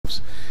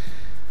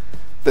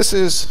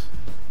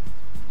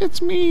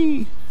It's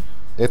me.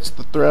 It's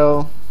the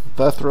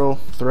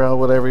Thethrell,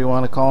 whatever you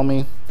want to call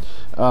me.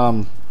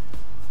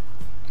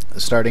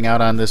 Starting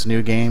out on this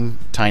new game,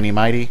 Tiny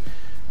Mighty.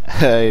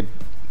 I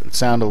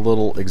sound a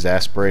little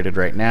exasperated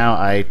right now.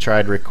 I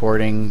tried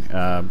recording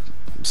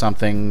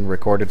something,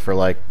 recorded for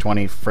like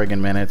 20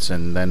 friggin' minutes,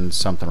 and then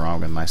something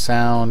wrong with my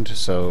sound,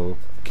 so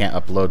can't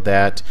upload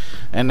that.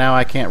 And now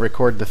I can't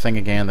record the thing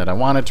again that I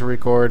wanted to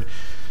record.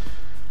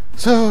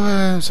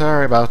 So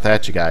sorry about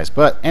that, you guys.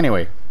 But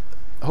anyway,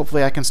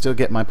 hopefully I can still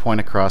get my point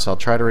across. I'll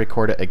try to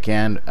record it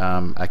again.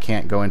 I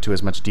can't go into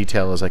as much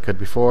detail as I could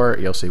before.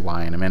 You'll see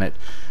why in a minute.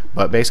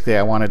 But basically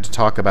I wanted to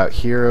talk about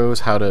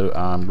heroes, how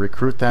to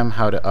recruit them,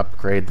 how to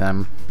upgrade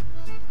them.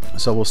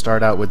 So we'll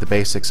start out with the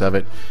basics of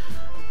it.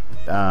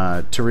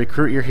 To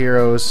recruit your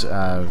heroes,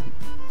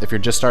 if you're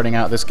just starting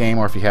out this game,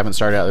 or if you haven't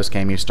started out this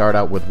game, you start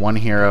out with one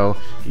hero.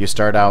 You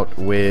start out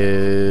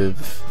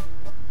with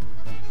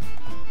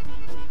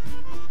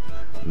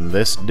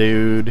this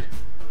dude,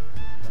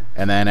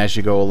 and then as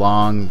you go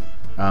along,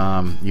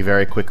 you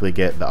very quickly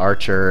get the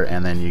archer,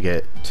 and then you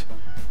get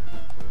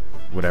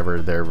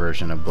whatever their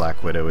version of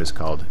Black Widow is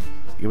called.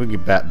 You would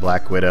get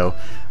Black Widow.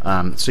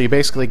 So you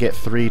basically get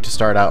 3 to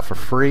start out for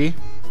free,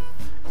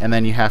 and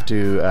then you have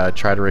to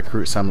try to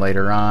recruit some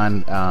later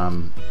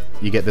on.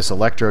 You get this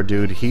Electro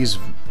dude. He's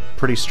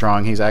pretty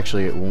strong. He's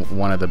actually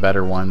one of the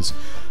better ones.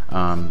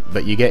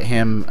 But you get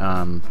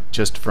him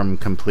just from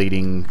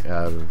completing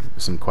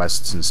some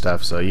quests and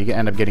stuff, so you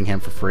end up getting him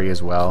for free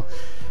as well.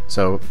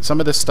 So some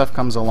of this stuff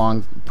comes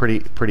along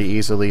pretty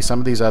easily. Some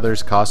of these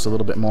others cost a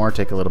little bit more,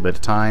 take a little bit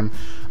of time.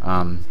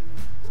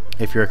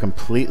 If you're a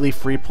completely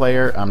free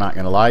player, I'm not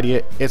going to lie to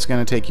you, it's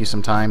going to take you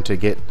some time to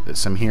get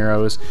some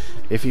heroes.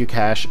 If you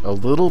cash a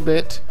little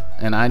bit,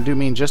 and I do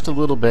mean just a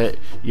little bit,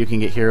 you can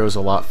get heroes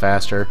a lot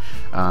faster.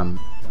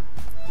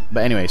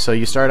 But anyway, so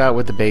you start out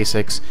with the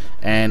basics,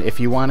 and if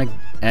you want to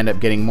end up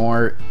getting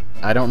more,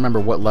 I don't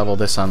remember what level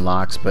this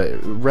unlocks, but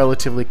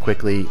relatively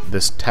quickly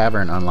this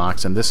tavern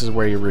unlocks, and this is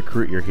where you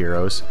recruit your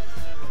heroes.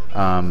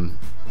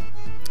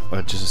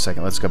 Just a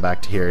second, let's go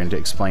back to here and to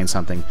explain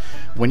something.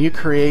 When you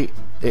create,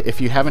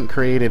 if you haven't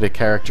created a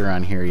character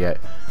on here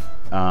yet,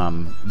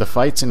 the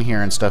fights in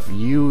here and stuff,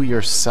 you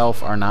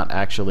yourself are not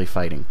actually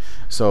fighting.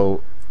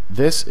 So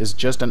this is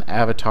just an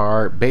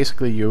avatar.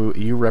 Basically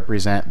you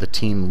represent the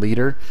team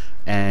leader,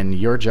 and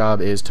your job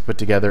is to put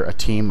together a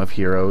team of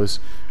heroes,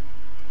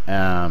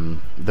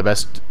 the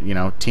best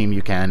team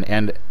you can,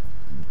 and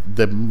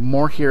the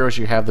more heroes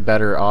you have, the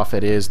better off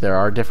it is. There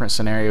are different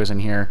scenarios in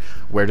here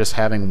where just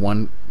having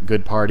one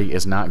good party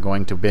is not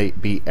going to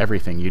beat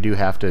everything. You do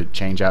have to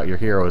change out your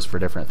heroes for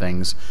different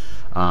things.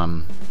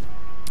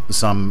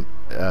 Some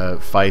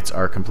fights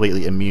are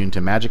completely immune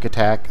to magic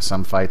attack,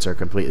 some fights are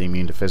completely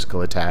immune to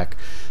physical attack,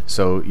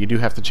 so you do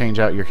have to change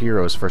out your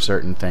heroes for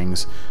certain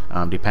things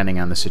depending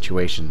on the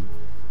situation.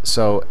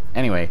 So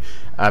anyway,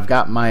 I've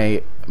got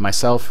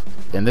myself,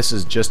 and this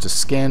is just a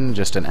skin,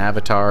 just an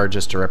avatar,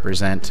 just to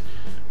represent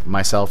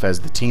myself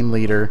as the team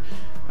leader.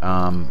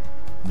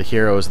 The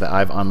heroes that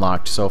I've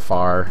unlocked so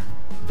far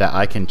that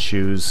I can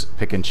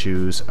pick and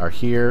choose are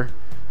here.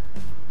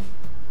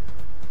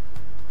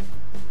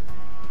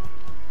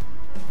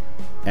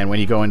 And when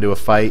you go into a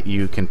fight,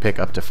 you can pick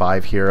up to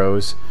 5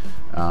 heroes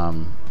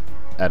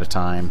at a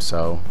time,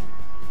 so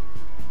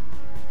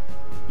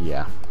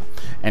yeah.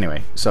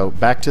 Anyway, so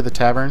back to the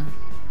tavern.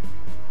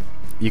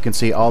 You can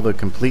see all the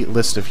complete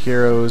list of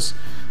heroes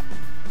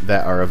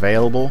that are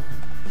available.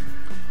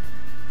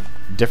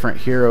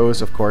 Different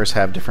heroes, of course,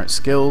 have different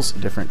skills,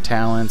 different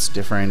talents,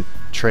 different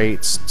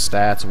traits,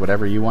 stats,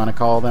 whatever you want to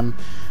call them.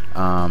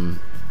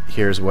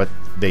 Here's what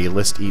they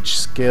list each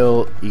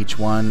skill, each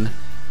one.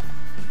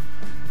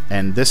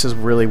 And this is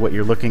really what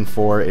you're looking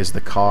for, is the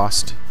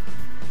cost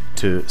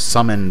to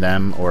summon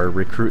them or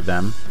recruit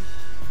them,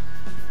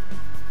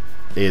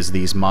 is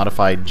these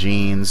modified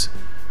genes.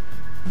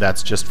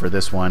 That's just for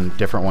this one.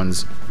 Different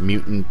ones,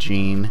 mutant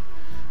gene.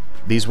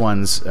 These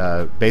ones,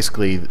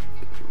 basically,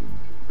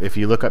 if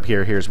you look up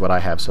here, here's what I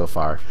have so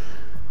far.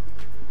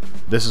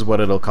 This is what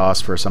it'll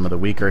cost for some of the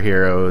weaker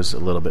heroes, a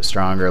little bit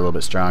stronger,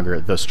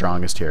 the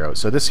strongest hero.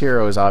 So this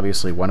hero is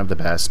obviously one of the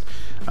best.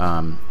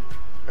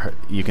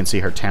 You can see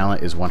her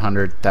talent is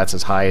 100. That's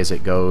as high as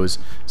it goes.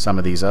 Some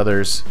of these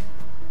others,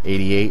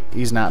 88.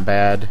 He's not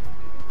bad.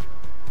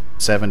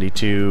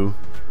 72,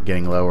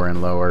 getting lower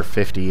and lower.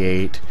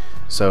 58.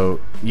 So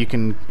you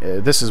can.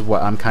 This is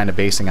what I'm kind of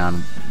basing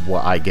on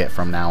what I get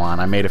from now on.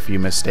 I made a few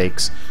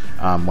mistakes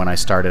when I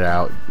started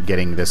out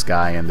getting this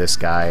guy and this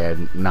guy.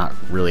 I'm not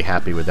really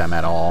happy with them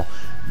at all.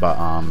 But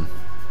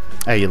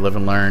hey, you live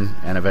and learn,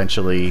 and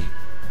eventually,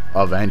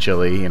 hope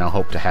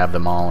to have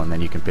them all, and then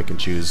you can pick and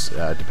choose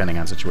depending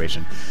on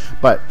situation.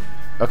 But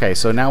okay,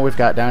 so now we've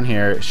got down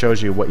here, it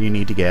shows you what you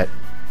need to get,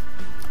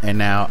 and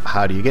now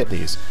how do you get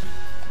these?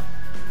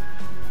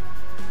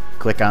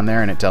 Click on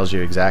there and it tells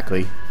you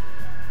exactly.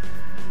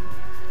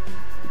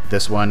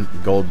 This one,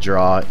 gold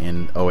draw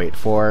in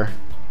 084,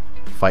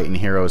 Fighting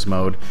Heroes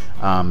mode.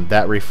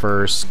 That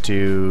refers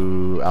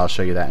to, I'll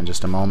show you that in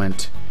just a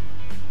moment.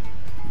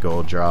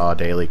 gold draw,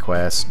 daily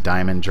quest,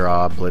 diamond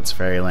draw, blitz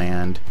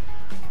fairyland,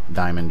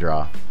 diamond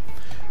draw.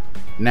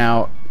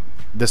 Now,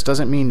 this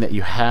doesn't mean that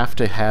you have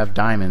to have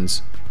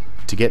diamonds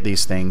to get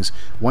these things.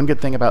 One good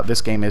thing about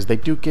this game is they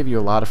do give you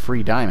a lot of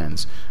free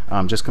diamonds.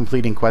 Just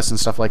completing quests and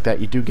stuff like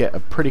that, you do get a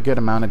pretty good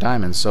amount of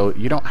diamonds, so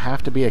you don't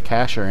have to be a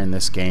cashier in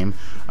this game.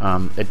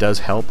 It does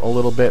help a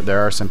little bit. There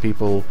are some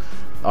people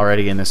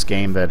already in this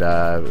game that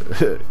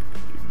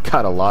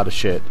got a lot of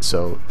shit,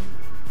 so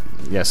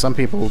yeah, some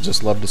people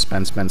just love to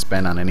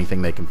spend on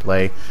anything they can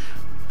play.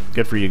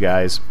 Good for you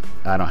guys.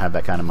 I don't have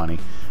that kind of money.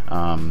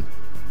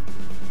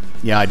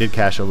 Yeah, I did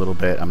cash a little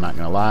bit, I'm not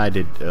gonna lie, I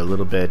did a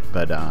little bit,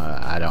 but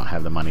I don't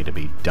have the money to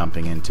be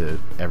dumping into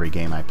every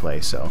game I play.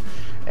 So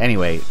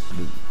anyway,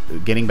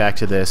 getting back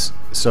to this,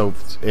 so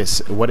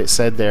what it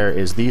said there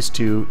is these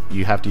two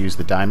you have to use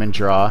the diamond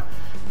draw,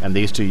 and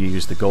these two you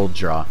use the gold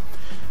draw.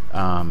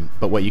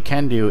 But what you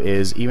can do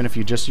is, even if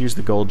you just use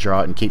the gold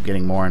draw and keep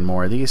getting more and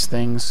more of these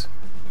things,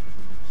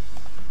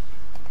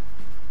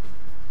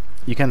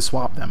 you can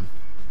swap them.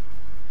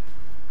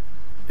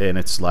 And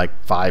it's like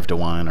 5 to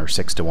 1 or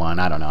 6 to 1.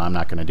 I don't know. I'm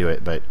not going to do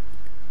it, but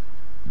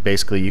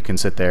basically you can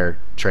sit there,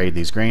 trade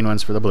these green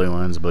ones for the blue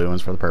ones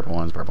for the purple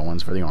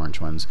ones for the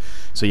orange ones.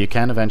 So you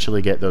can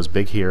eventually get those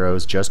big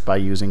heroes just by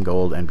using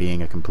gold and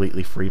being a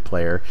completely free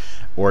player,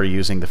 or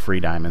using the free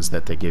diamonds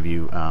that they give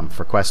you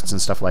for quests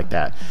and stuff like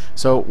that.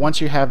 So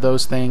once you have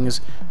those things,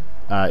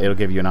 it'll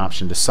give you an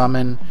option to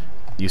summon.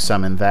 You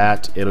summon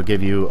that. It'll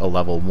give you a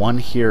level 1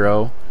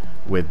 hero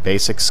with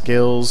basic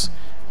skills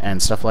and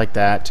stuff like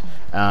that.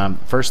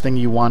 First thing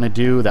you want to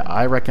do that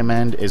I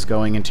recommend is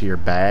going into your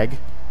bag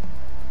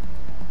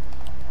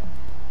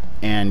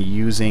and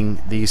using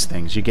these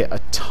things. You get a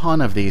ton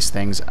of these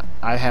things.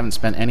 I haven't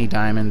spent any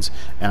diamonds,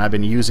 and I've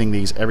been using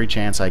these every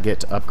chance I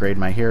get to upgrade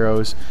my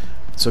heroes.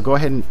 So go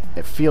ahead and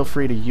feel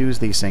free to use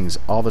these things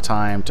all the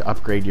time to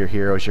upgrade your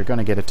heroes. You're going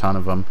to get a ton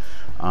of them.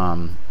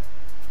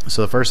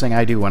 So the first thing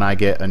I do when I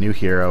get a new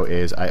hero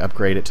is I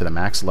upgrade it to the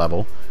max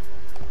level.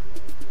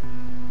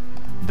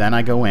 Then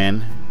I go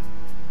in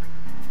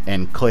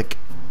and click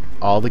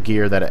all the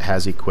gear that it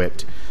has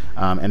equipped.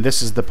 And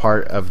this is the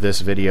part of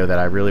this video that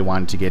I really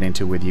wanted to get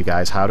into with you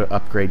guys, how to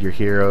upgrade your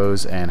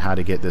heroes and how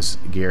to get this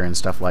gear and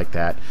stuff like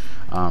that.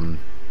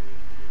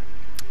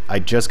 I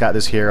just got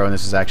this hero, and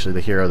this is actually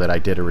the hero that I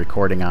did a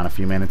recording on a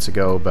few minutes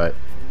ago, but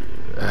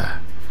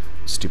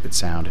stupid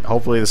sound.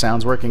 Hopefully the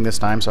sound's working this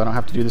time, so I don't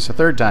have to do this a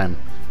third time.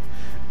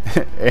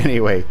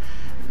 Anyway,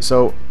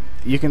 so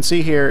you can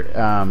see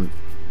here,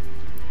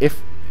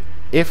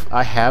 if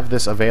I have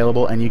this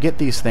available, and you get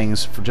these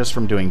things just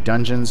from doing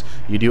dungeons,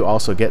 you do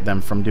also get them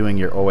from doing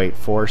your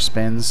 084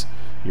 spins,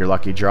 your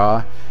lucky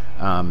draw.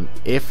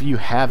 If you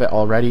have it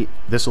already,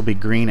 this will be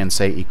green and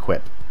say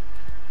equip.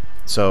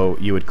 So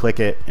you would click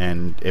it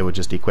and it would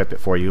just equip it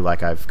for you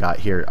like I've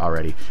got here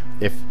already.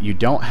 If you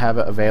don't have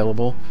it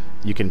available,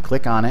 you can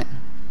click on it.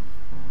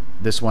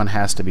 This one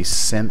has to be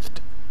synthed.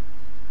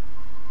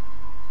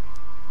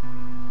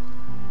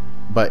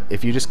 But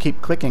if you just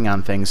keep clicking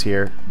on things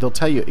here, they'll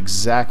tell you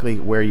exactly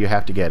where you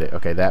have to get it.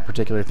 Okay, that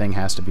particular thing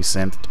has to be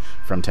synthed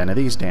from 10 of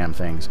these damn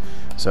things.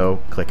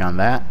 So click on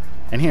that,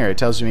 and here it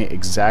tells me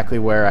exactly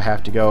where I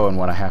have to go and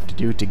what I have to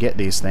do to get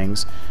these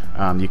things.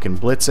 You can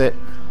blitz it.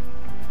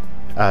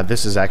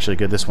 This is actually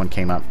good. This one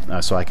came up,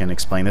 so I can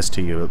explain this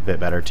to you a bit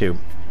better too.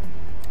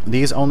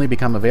 These only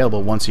become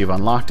available once you've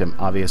unlocked them,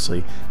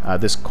 obviously.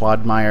 This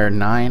Quagmire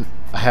 9,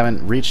 I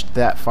haven't reached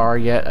that far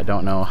yet. I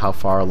don't know how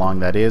far along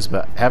that is,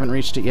 but I haven't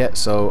reached it yet,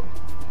 so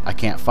I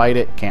can't fight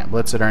it, can't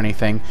blitz it or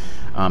anything.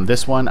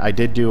 This one I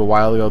did do a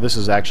while ago. This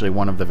is actually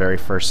one of the very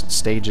first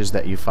stages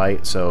that you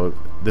fight, so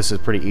this is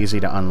pretty easy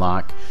to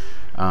unlock.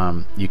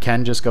 You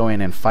can just go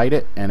in and fight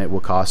it, and it will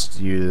cost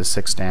you the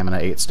 6 stamina,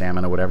 8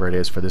 stamina, whatever it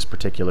is for this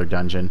particular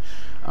dungeon.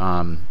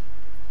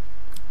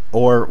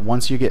 Or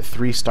once you get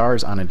 3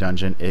 stars on a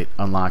dungeon, it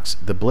unlocks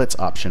the blitz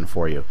option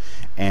for you.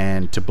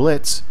 And to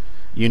blitz,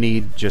 you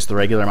need just the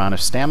regular amount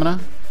of stamina,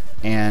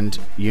 and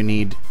you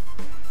need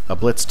a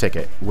blitz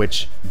ticket,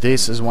 which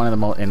this is one of the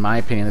most, in my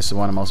opinion, this is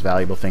one of the most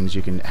valuable things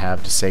you can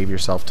have to save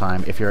yourself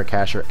time. If you're a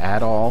cashier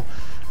at all,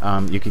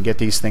 you can get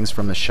these things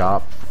from the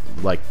shop,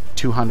 like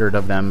 200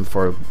 of them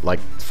for like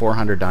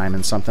 400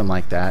 diamonds, something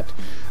like that.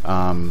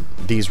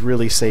 These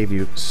really save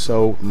you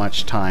so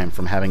much time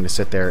from having to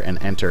sit there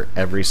and enter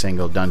every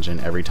single dungeon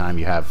every time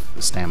you have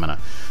stamina.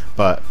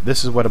 But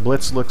this is what a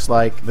blitz looks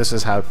like. This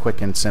is how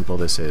quick and simple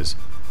this is.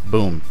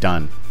 Boom,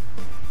 done.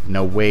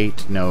 No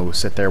wait, no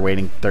sit there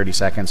waiting 30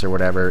 seconds or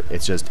whatever.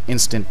 It's just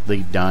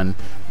instantly done.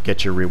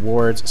 Get your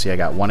rewards. See, I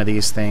got one of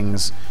these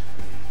things,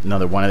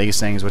 another one of these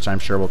things, which I'm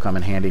sure will come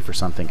in handy for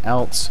something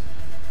else,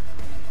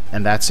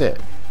 and that's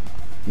it.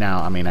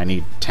 Now, I mean, I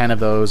need 10 of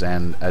those,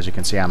 and as you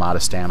can see, I'm out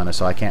of stamina,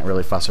 so I can't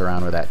really fuss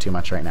around with that too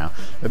much right now.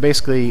 But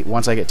basically,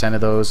 once I get 10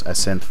 of those, I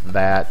synth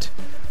that,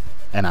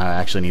 and I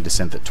actually need to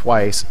synth it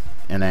twice,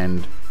 and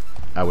then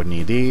I would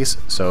need these,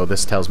 so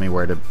this tells me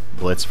where to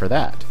blitz for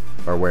that,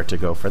 or where to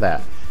go for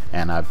that.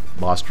 And I've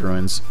Lost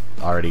Ruins,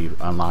 already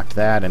unlocked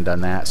that and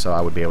done that, so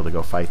I would be able to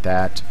go fight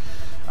that.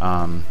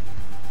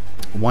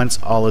 once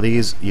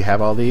you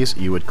have all these,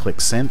 you would click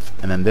synth,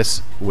 and then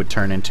this would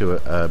turn into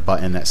a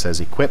button that says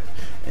equip,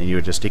 and you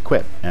would just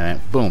equip, and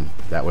then, boom,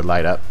 that would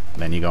light up.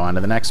 Then you go on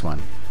to the next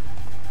one.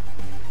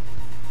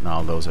 And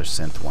all those are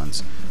synth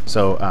ones.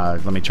 So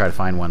let me try to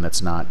find one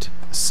that's not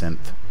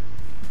synth.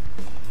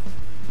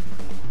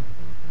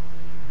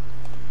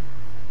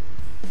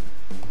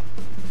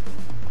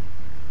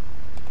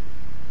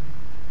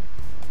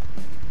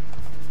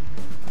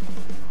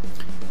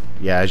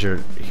 Yeah, as your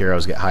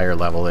heroes get higher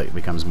level, it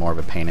becomes more of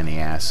a pain in the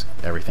ass.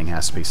 Everything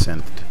has to be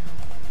synthed.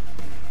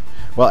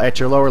 Well, at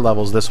your lower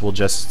levels, this will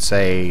just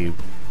say,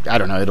 I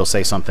don't know, it'll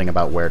say something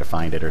about where to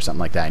find it or something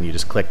like that, and you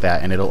just click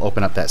that, and it'll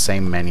open up that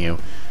same menu,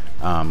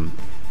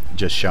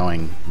 just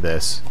showing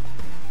this.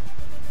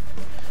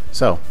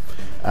 So,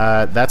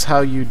 that's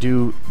how you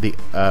do the,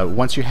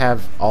 once you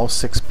have all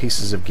 6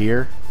 pieces of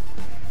gear,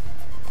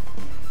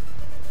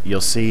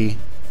 you'll see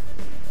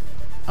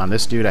on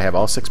this dude, I have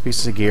all 6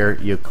 pieces of gear.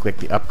 You click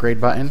the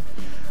upgrade button.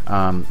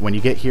 When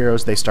you get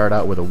heroes, they start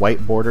out with a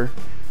white border,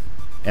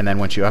 and then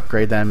once you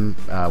upgrade them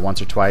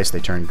once or twice, they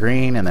turn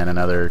green, and then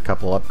another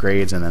couple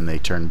upgrades, and then they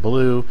turn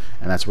blue,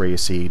 and that's where you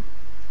see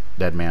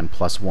Deadman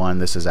 +1.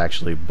 This is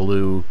actually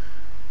blue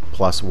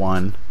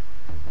 +1,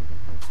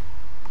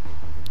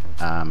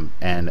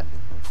 and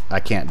I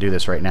can't do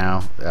this right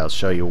now. I'll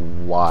show you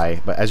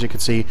why. But as you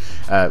can see,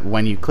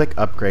 when you click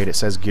upgrade, it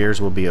says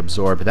gears will be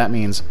absorbed. That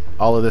means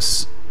all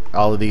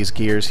of these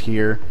gears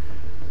here,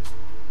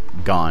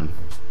 gone.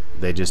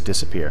 They just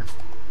disappear.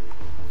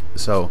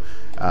 So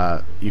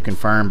you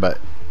confirm, but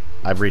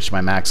I've reached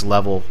my max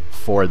level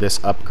for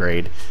this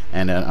upgrade,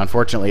 and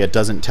unfortunately it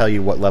doesn't tell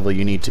you what level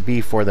you need to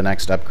be for the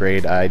next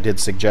upgrade. I did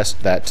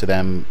suggest that to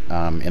them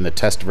in the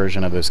test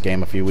version of this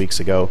game a few weeks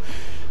ago,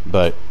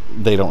 but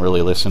they don't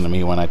really listen to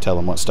me when I tell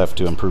them what stuff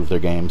to improve their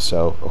game.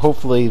 So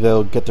hopefully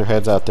they'll get their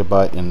heads out their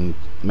butt and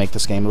make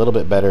this game a little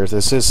bit better.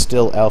 This is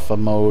still alpha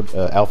mode,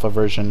 alpha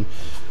version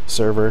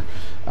server.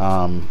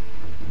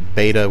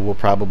 Beta will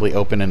probably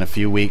open in a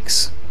few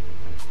weeks.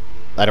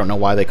 I don't know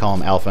why they call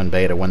them alpha and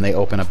beta. When they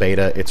open a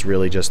beta, it's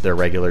really just their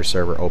regular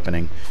server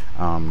opening.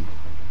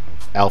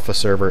 Alpha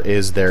server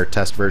is their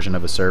test version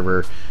of a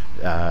server,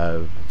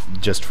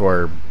 just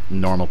for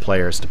normal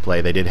players to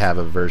play. They did have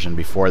a version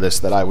before this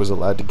that I was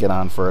allowed to get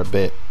on for a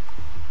bit,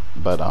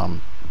 but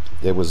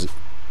it was,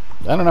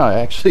 I don't know, I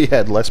actually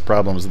had less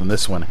problems than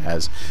this one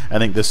has. I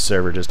think this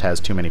server just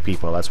has too many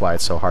people. That's why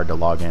it's so hard to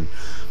log in.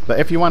 But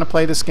if you want to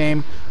play this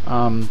game,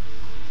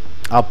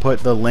 I'll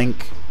put the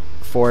link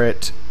for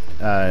it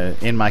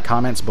in my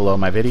comments below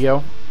my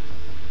video.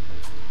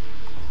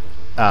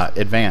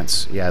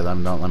 Advance, yeah,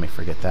 don't let me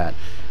forget that.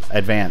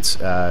 Advance.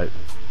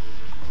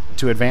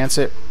 To advance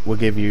it, we'll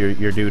give you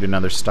your dude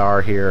another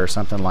star here or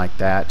something like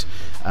that.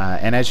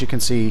 And as you can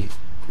see,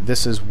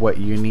 this is what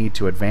you need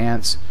to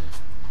advance.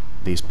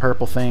 These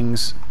purple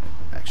things.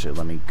 Actually,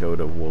 let me go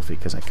to Wolfie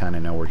because I kind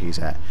of know where he's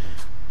at.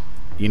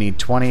 You need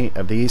 20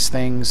 of these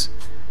things,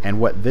 and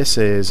what this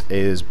is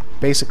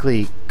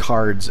basically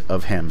cards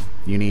of him.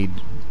 You need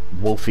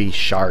Wolfie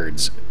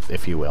shards,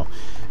 if you will.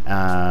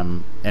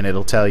 And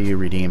it'll tell you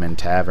redeem in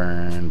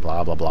tavern,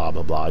 blah blah blah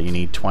blah blah. You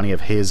need 20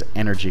 of his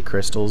energy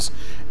crystals,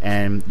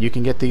 and you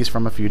can get these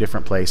from a few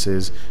different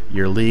places.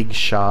 Your league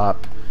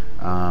shop,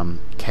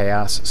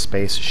 chaos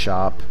space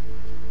shop.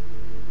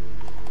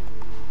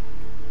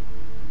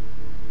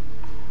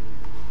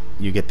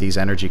 You get these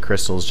energy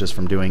crystals just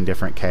from doing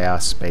different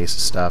chaos space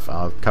stuff.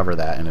 I'll cover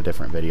that in a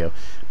different video.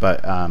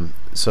 But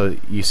so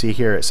you see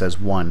here it says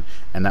 1,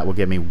 and that will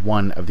give me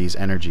 1 of these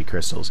energy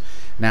crystals.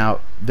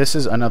 Now this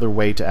is another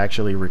way to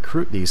actually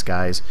recruit these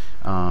guys.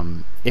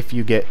 If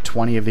you get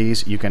 20 of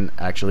these, you can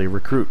actually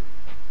recruit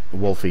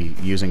Wolfie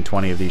using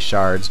 20 of these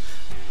shards.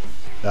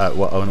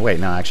 Well, oh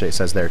wait, no, actually it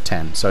says there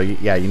 10. So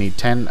yeah, you need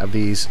 10 of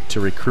these to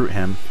recruit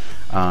him.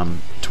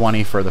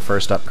 20 for the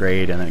first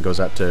upgrade, and then it goes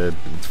up to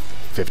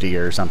 50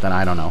 or something,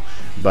 I don't know.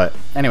 But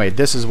anyway,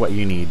 this is what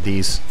you need,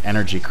 these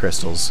energy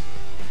crystals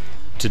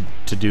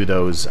to do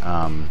those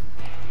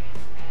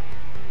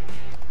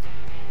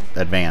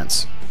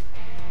advance.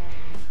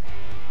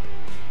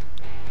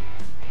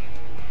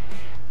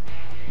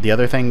 The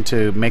other thing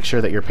to make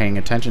sure that you're paying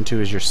attention to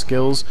is your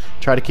skills.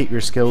 Try to keep your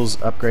skills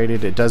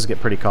upgraded. It does get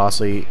pretty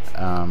costly.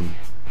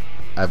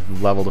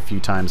 I've leveled a few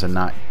times and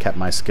not kept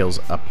my skills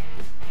up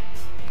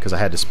because I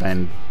had to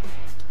spend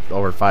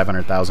over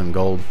 500,000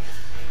 gold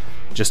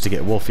just to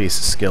get Wolfie's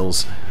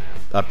skills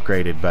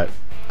upgraded, but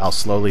I'll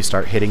slowly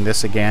start hitting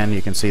this again.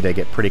 You can see they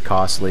get pretty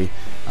costly.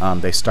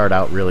 They start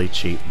out really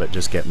cheap, but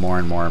just get more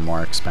and more and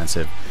more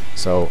expensive.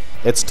 So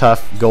it's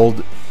tough.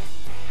 Gold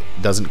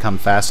doesn't come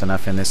fast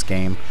enough in this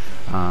game.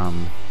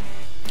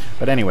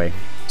 But anyway,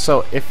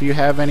 so if you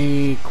have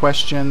any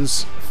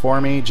questions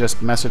for me,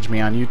 just message me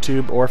on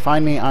YouTube or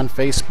find me on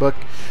Facebook.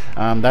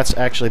 That's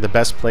actually the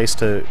best place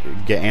to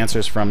get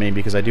answers from me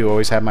because I do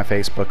always have my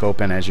Facebook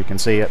open, as you can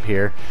see up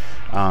here.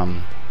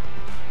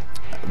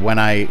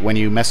 when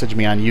you message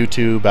me on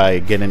YouTube, I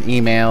get an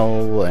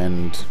email,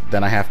 and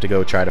then I have to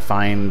go try to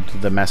find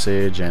the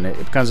message, and it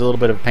becomes a little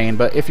bit of a pain.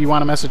 But if you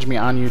want to message me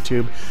on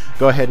YouTube,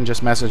 go ahead and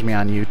just message me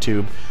on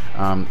YouTube.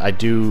 I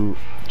do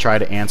try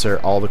to answer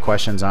all the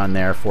questions on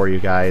there for you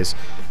guys.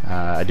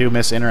 I do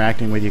miss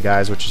interacting with you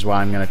guys, which is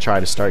why I'm going to try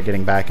to start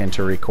getting back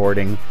into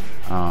recording.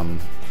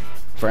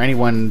 For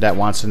anyone that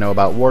wants to know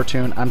about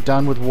Wartune, I'm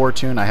done with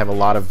Wartune. I have a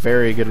lot of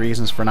very good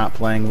reasons for not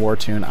playing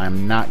Wartune.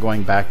 I'm not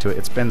going back to it.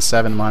 It's been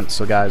 7 months,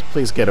 so guys,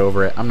 please get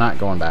over it. I'm not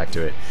going back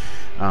to it.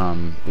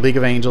 League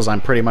of Angels,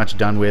 I'm pretty much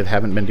done with.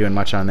 Haven't been doing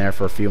much on there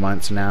for a few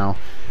months now.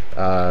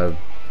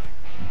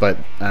 But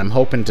I'm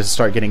hoping to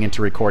start getting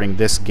into recording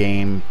this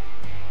game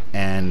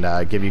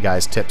and give you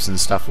guys tips and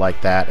stuff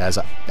like that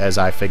as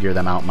I figure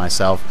them out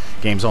myself.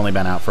 Game's only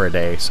been out for a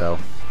day, so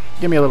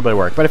give me a little bit of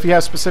work. But if you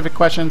have specific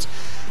questions,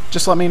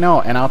 just let me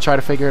know, and I'll try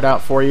to figure it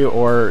out for you.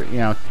 Or, you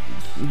know,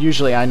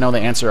 usually I know the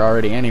answer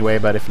already anyway,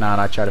 but if not,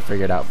 I try to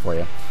figure it out for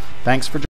you. Thanks for joining.